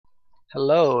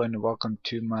Hello and welcome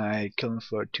to my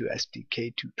KF2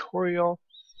 SDK tutorial,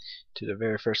 to the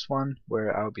very first one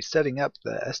where I'll be setting up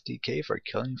the SDK for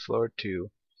Killing Floor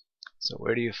 2. So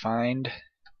where do you find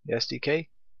the SDK?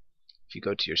 If you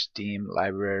go to your Steam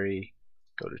library,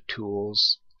 go to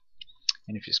Tools,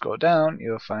 and if you scroll down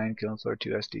you'll find Killing Floor 2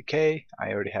 SDK.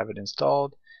 I already have it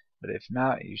installed, but if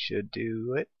not you should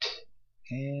do it,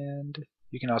 and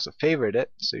you can also favorite it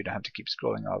so you don't have to keep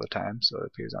scrolling all the time so it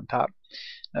appears on top.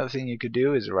 Another thing you could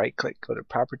do is right click, go to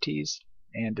properties,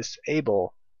 and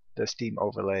disable the Steam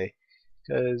overlay,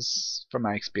 because from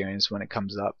my experience when it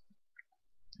comes up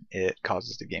it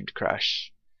causes the game to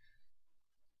crash.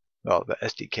 Well, the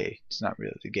SDK, it's not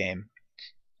really the game.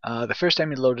 The first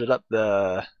time you load it up,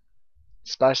 the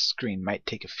splash screen might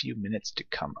take a few minutes to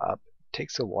come up. It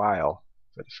takes a while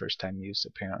for the first time use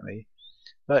apparently,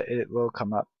 but it will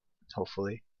come up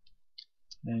hopefully.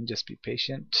 And just be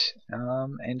patient.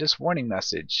 And this warning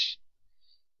message,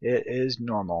 it is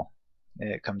normal.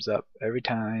 It comes up every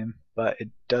time, but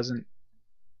it doesn't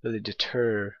really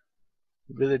deter.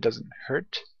 It really doesn't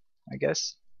hurt, I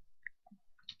guess.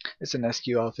 It's an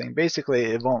SQL thing. Basically,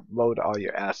 it won't load all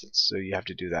your assets, so you have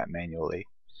to do that manually.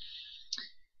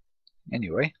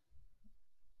 Anyway,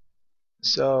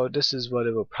 so this is what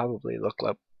it will probably look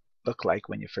like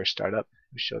when you first start up.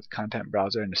 We show the content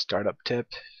browser and the startup tip.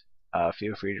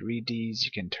 Feel free to read these.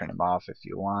 You can turn them off if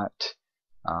you want.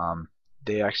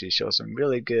 They actually show some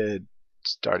really good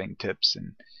starting tips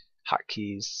and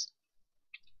hotkeys,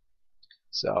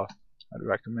 so I'd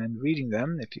recommend reading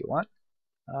them if you want.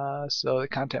 So the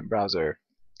content browser,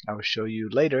 I will show you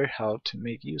later how to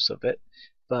make use of it,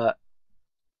 but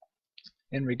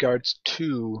in regards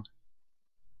to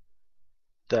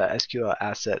the SQL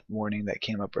asset warning that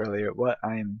came up earlier, what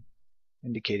I'm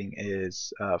indicating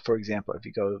is, for example, if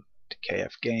you go to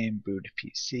KF game, boot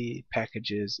PC,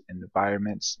 packages,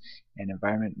 environments, and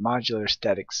environment modular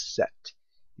static set,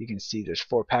 you can see there's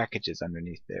 4 packages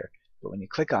underneath there. But when you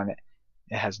click on it,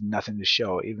 it has nothing to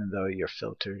show, even though your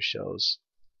filter shows,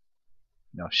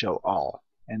 show all.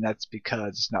 And that's because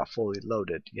it's not fully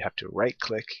loaded. You have to right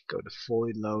click, go to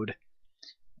fully load,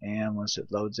 and once it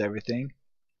loads everything,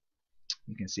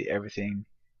 you can see everything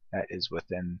that is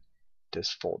within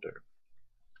this folder.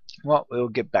 Well, we'll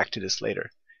get back to this later.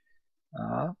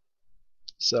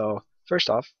 So first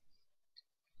off,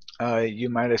 you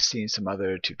might have seen some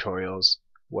other tutorials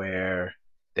where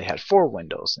they had 4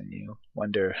 windows and you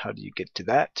wonder how do you get to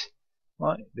that.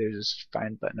 Well, there's this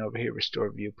find button over here,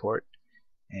 restore viewport,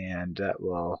 and that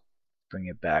will bring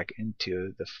it back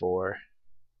into the 4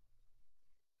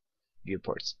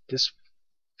 viewports. This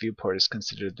viewport is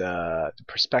considered the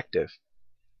perspective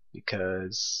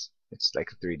because it's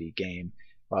like a 3D game,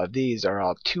 while these are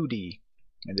all 2D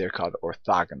and they're called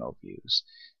orthogonal views.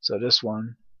 So this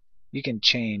one, you can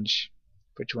change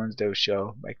which ones they'll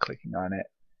show by clicking on it,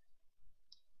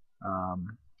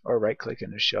 or right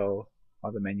clicking to show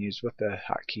all the menus with the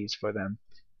hotkeys for them.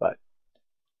 But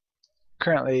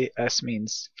currently S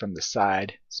means from the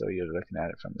side, so you're looking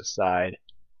at it from the side.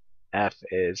 F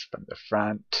is from the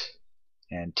front,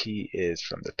 and T is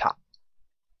from the top.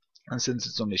 And since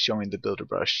it's only showing the Builder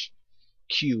Brush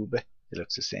cube, it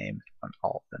looks the same on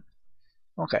all of them.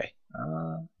 Okay.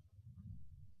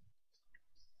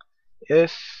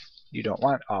 If you don't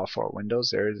want all 4 windows,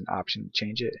 there is an option to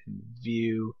change it in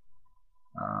View,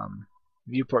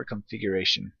 Viewport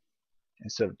Configuration.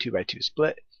 Instead of 2x2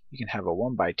 split, you can have a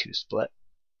 1x2 split,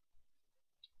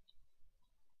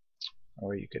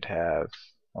 or you could have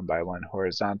 1x1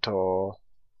 horizontal,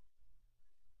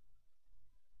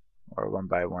 or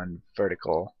 1x1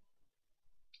 vertical,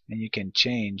 and you can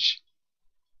change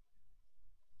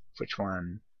which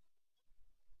one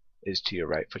is to your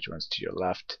right, which one's to your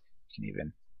left. You can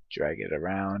even drag it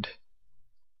around.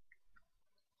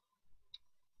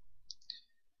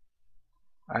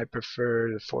 I prefer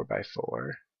the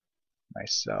 4x4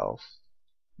 myself,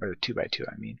 or the 2x2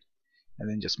 I mean, and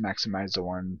then just maximize the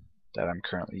one that I'm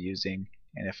currently using,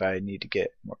 and if I need to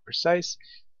get more precise,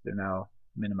 then I'll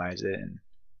minimize it and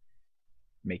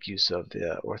make use of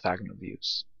the orthogonal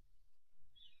views.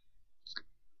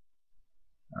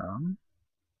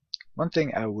 One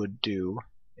thing I would do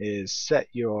is set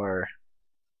your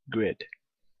grid,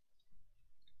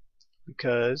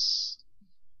 because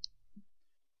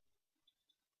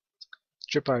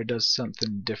Tripwire does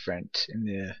something different. In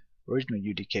the original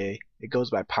UDK, it goes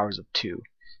by powers of 2.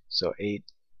 So 8,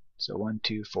 so 1,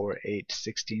 2, 4, 8,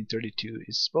 16, 32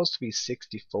 is supposed to be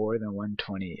 64, then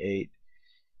 128,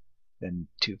 then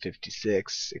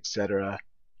 256, etc.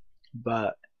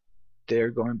 But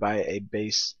they're going by a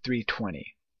base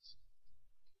 320.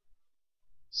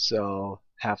 So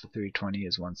half of 320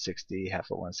 is 160,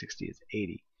 half of 160 is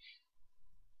 80.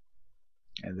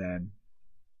 And then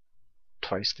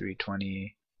twice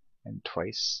 320 and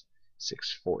twice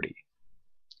 640.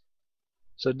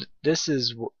 So this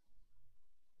is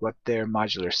what their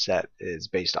modular set is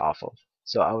based off of.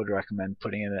 So I would recommend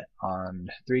putting it on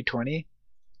 320.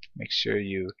 Make sure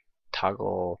you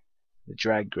toggle the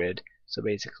drag grid. So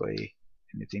basically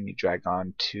anything you drag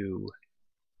on to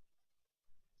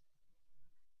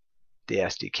the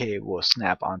SDK will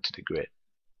snap onto the grid.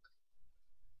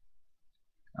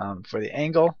 For the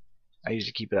angle, I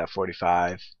usually keep it at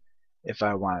 45. If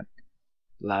I want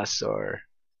less or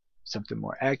something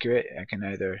more accurate, I can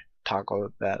either toggle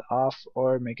that off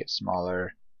or make it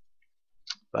smaller.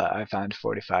 But I found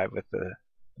 45 with the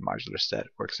modular set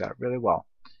works out really well.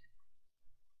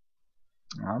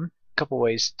 A couple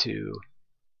ways to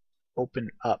open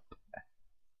up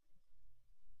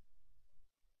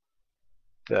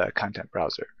the content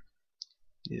browser.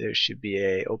 There should be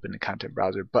a open the content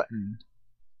browser button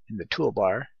in the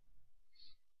toolbar.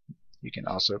 You can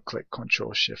also click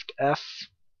Ctrl-Shift-F.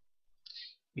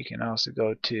 You can also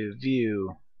go to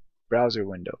View, Browser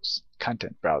Windows,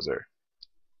 Content Browser,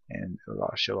 and it'll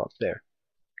all show up there.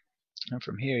 And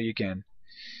from here you can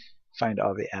find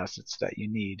all the assets that you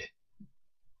need.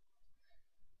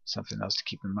 Something else to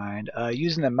keep in mind,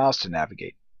 using the mouse to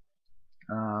navigate.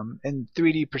 In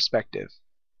 3D perspective,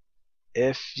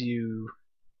 to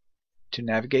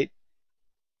navigate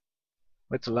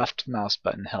with the left mouse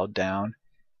button held down,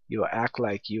 you will act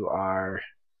like you are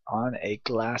on a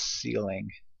glass ceiling,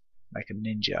 like a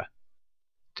ninja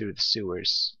through the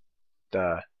sewers.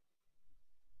 Or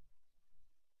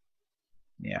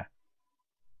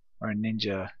a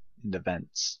ninja in the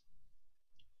vents,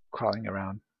 crawling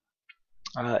around.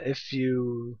 If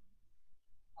you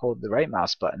hold the right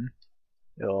mouse button,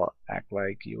 it'll act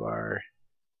like you are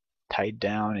tied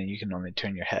down and you can only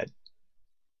turn your head.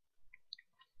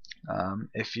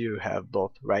 If you have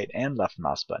both right and left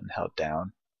mouse button held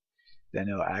down, then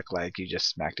it'll act like you just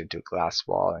smacked into a glass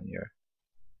wall and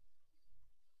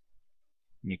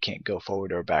you can't go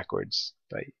forward or backwards,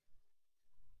 but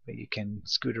you can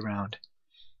scoot around.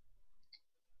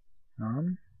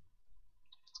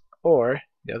 Or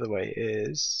the other way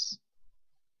is,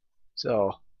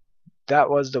 so that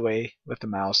was the way with the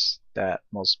mouse that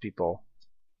most people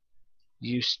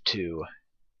used to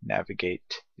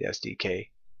navigate the SDK.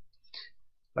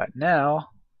 But now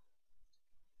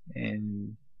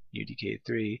in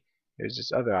UDK3 there's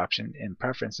this other option in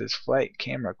Preferences, Flight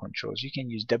Camera Controls. You can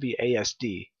use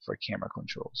WASD for camera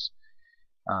controls.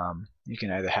 You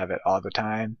can either have it all the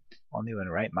time, only when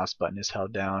the right mouse button is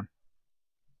held down,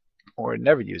 or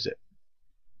never use it.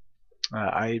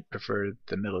 I prefer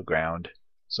the middle ground,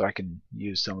 so I can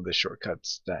use some of the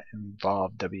shortcuts that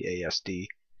involve WASD,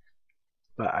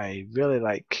 but I really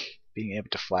like being able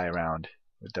to fly around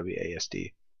with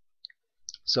WASD.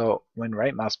 So when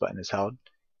right mouse button is held,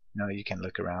 you can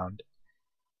look around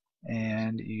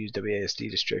and you use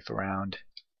WASD to strafe around,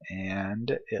 and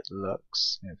it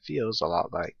looks and feels a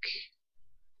lot like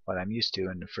what I'm used to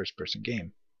in the first person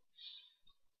game.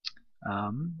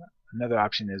 Another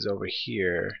option is over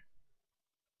here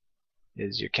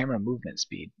is your camera movement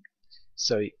speed.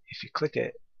 So if you click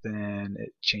it, then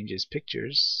it changes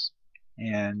pictures,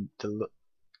 and the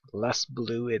less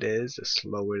blue it is, the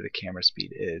slower the camera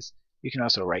speed is. You can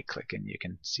also right click and you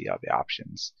can see all the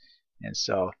options. And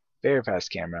so very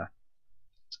fast camera.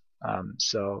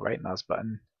 So right mouse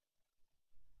button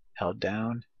held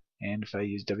down, and if I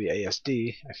use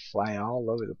WASD, I fly all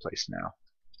over the place now.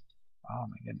 Oh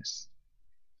my goodness.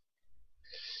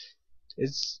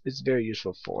 It's very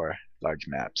useful for large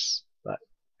maps, but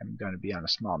I'm going to be on a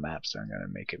small map, so I'm going to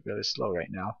make it really slow right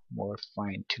now, more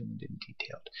fine-tuned and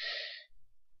detailed.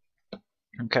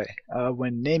 Okay,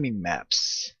 when naming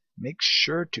maps, make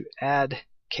sure to add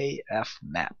KF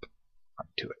map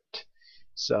onto it.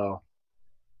 So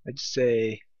let's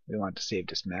say we want to save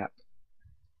this map.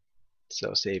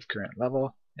 So save current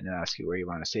level, and then ask you where you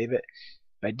want to save it.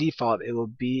 By default, it will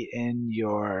be in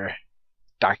your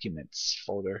documents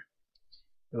folder.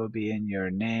 It will be in your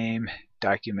name,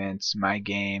 documents, my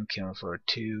game, Killing Floor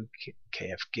 2,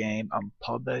 KF game,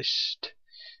 unpublished,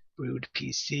 brewed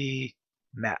PC,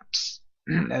 maps.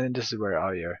 And then this is where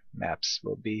all your maps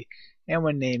will be. And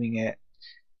when naming it,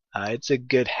 it's a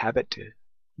good habit to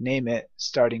name it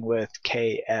starting with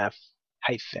KF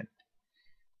hyphen.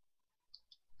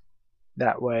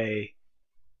 That way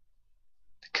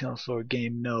the Killing Floor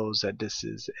game knows that this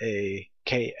is a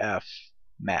KF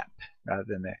map rather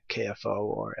than a KFO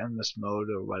or endless mode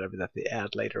or whatever that they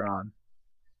add later on.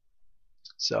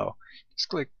 So just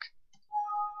click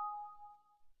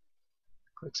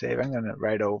Click save. I'm going to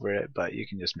write over it, but you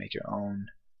can just make your own.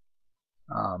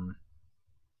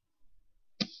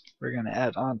 We're going to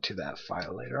add on to that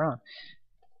file later on.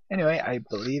 Anyway, I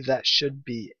believe that should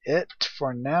be it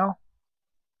for now.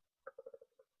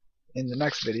 In the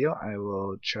next video, I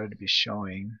will try to be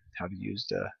showing how to use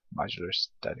the modular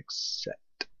static set.